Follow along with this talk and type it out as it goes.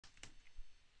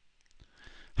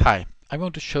Hi, I'm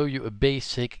going to show you a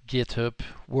basic GitHub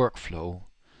workflow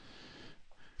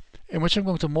in which I'm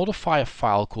going to modify a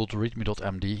file called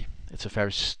README.md. It's a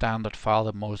very standard file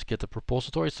that most GitHub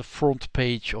repositories. It's the front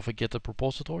page of a GitHub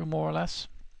repository, more or less.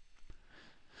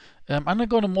 And I'm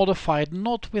going to modify it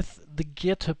not with the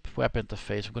GitHub web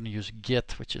interface. I'm going to use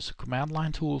Git, which is a command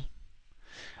line tool.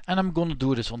 And I'm going to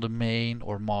do this on the main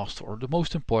or master or the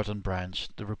most important branch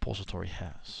the repository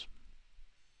has.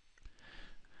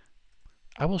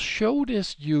 I will show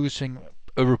this using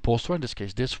a repository, in this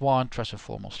case this one,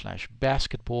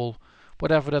 /basketball,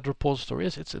 whatever that repository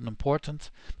is, it's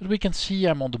unimportant. But we can see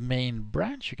I'm on the main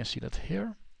branch, you can see that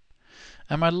here.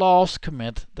 And my last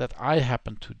commit that I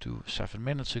happened to do 7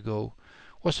 minutes ago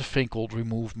was a thing called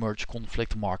remove merge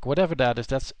conflict mark. Whatever that is,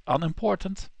 that's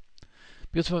unimportant.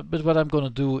 But what I'm going to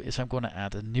do is I'm going to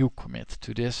add a new commit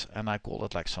to this, and I call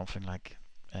it like something like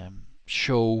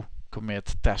show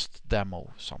commit test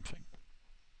demo something.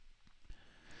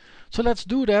 So let's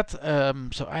do that.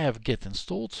 So I have Git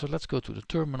installed. So let's go to the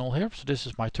terminal here. So this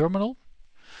is my terminal.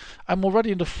 I'm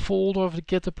already in the folder of the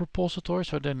GitHub repository,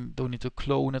 so I then don't need to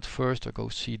clone it first or go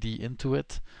cd into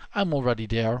it. I'm already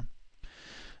there.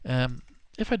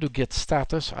 If I do git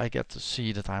status, I get to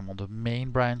see that I'm on the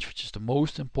main branch, which is the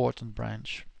most important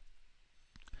branch.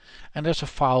 And there's a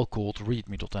file called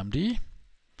readme.md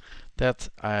that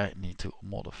I need to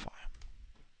modify.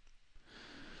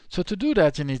 So to do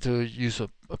that, you need to use a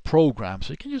program.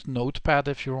 So you can use Notepad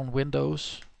if you're on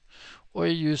Windows, or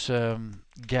you use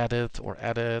Gedit or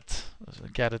Edit.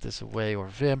 Gedit is a way, or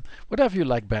Vim, whatever you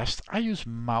like best. I use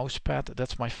Mousepad,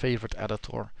 that's my favorite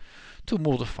editor, to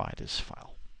modify this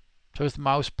file. So with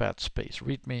Mousepad space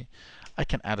readme, I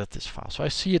can edit this file. So I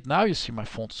see it now. You see my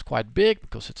font is quite big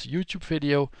because it's a YouTube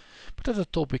video, but at the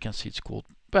top we can see it's called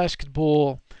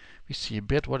basketball. We see a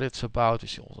bit what it's about. We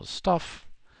see all the stuff.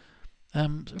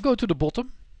 Go to the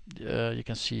bottom. You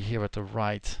can see here at the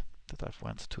right that I've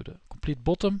went to the complete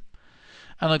bottom,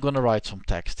 and I'm going to write some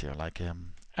text here, like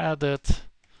edit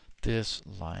this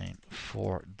line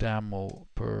for demo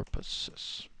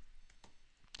purposes.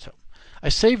 So I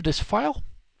save this file.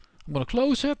 I'm going to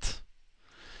close it,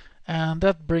 and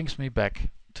that brings me back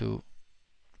to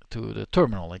the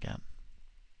terminal again.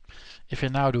 If I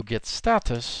now do git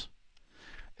status,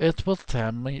 it will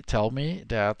tell me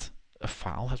that a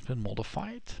file has been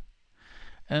modified,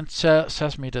 and it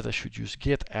says me that I should use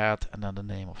git add and then the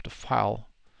name of the file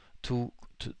to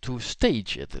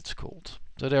stage it, it's called.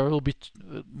 So there will be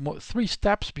 3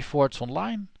 steps before it's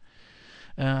online.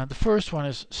 The first one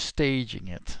is staging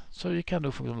it. So you can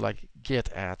do something like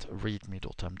git add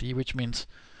readme.md, which means,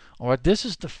 alright, this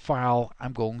is the file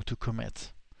I'm going to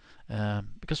commit.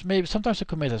 Because maybe sometimes the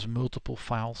commit has multiple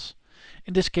files.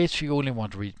 In this case, you only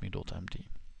want readme.md.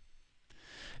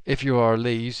 If you are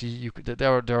lazy,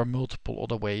 there are multiple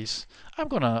other ways. I'm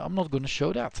not gonna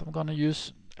show that. I'm gonna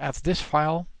add this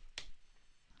file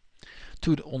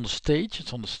on the stage.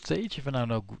 It's on the stage. If I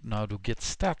now do git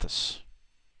status,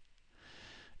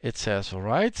 it says, all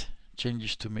right,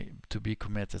 changes to be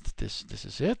committed. This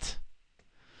is it.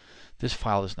 This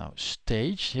file is now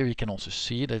staged. Here you can also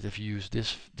see that if you use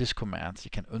this command, you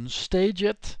can unstage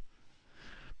it.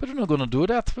 But we're not going to do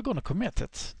that. We're going to commit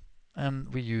it.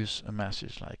 And we use a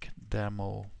message like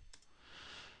demo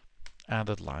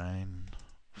added line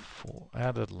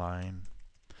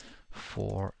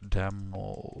for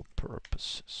demo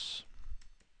purposes.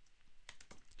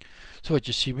 So what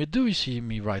you see me do, you see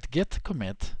me write git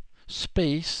commit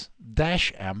space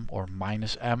 -m or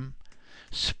 -m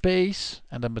space,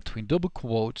 and then between double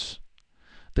quotes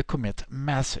the commit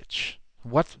message,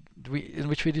 in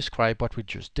which we describe what we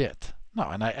just did.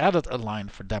 Now, and I added a line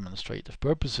for demonstrative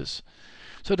purposes,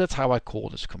 so that's how I call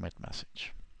this commit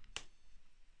message.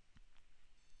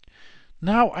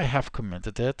 Now I have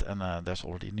committed it, and there's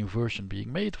already a new version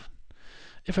being made.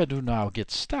 If I do now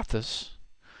git status,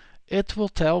 it will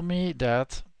tell me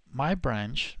that my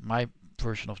branch, my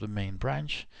version of the main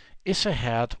branch, is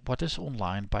ahead what is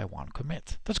online by 1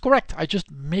 commit. That's correct. I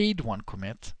just made 1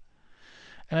 commit,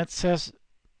 and it says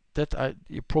that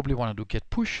you probably want to do git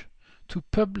push to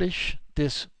publish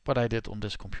this, what I did on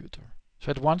this computer.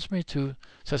 So it wants me to,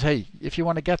 says, hey, if you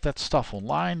want to get that stuff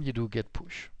online, you do git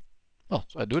push. Well,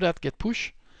 so I do that, git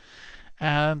push,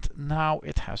 and now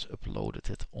it has uploaded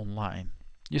it online.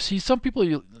 You see, some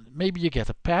people, maybe you get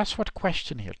a password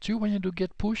question here too when you do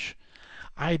git push.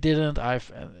 I didn't.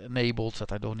 I've enabled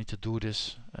that I don't need to do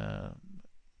this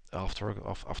after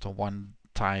 1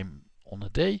 time on a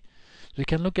day. So you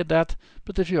can look at that,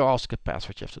 but if you ask a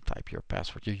password, you have to type your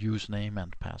password, your username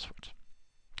and password.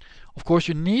 Of course,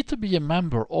 you need to be a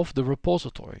member of the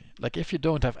repository. Like if you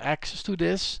don't have access to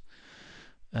this,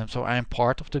 So I am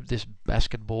part of this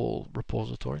basketball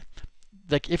repository.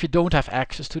 Like if you don't have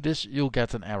access to this, you'll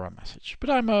get an error message. But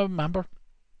I'm a member.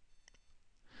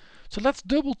 So let's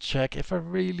double check if I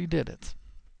really did it.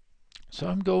 So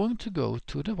I'm going to go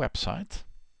to the website,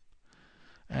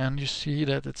 and you see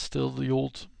that it's still the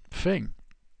old thing.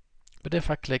 But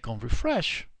if I click on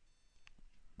refresh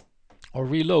or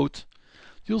reload,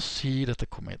 you'll see that the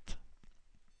commit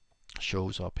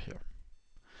shows up here.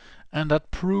 And that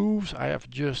proves I have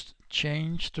just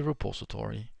changed the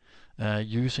repository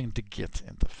using the Git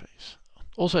interface.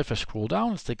 Also, if I scroll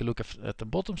down, let's take a look at the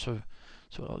bottom. So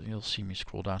you'll see me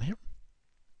scroll down here.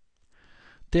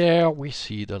 There we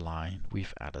see the line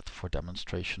we've added for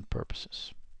demonstration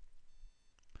purposes.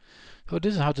 So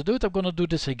this is how to do it. I'm going to do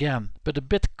this again, but a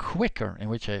bit quicker, in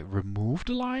which I remove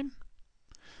the line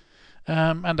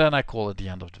and then I call it the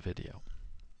end of the video.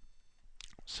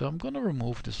 So I'm going to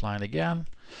remove this line again.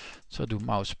 So do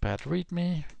mousepad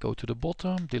readme, go to the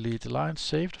bottom, delete the line,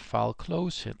 save the file,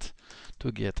 close it,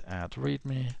 to git add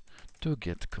readme, to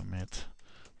git commit,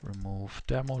 remove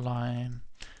demo line,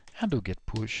 and do git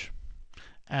push.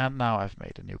 And now I've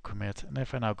made a new commit. And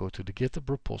if I now go to the GitHub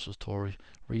repository,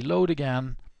 reload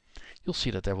again, you'll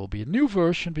see that there will be a new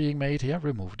version being made here,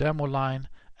 remove demo line.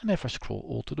 And if I scroll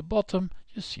all to the bottom,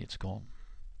 you see it's gone.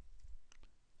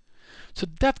 So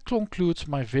that concludes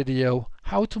my video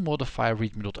how to modify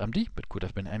readme.md, but could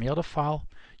have been any other file,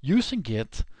 using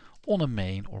Git on a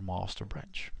main or master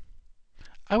branch.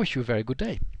 I wish you a very good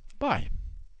day. Bye.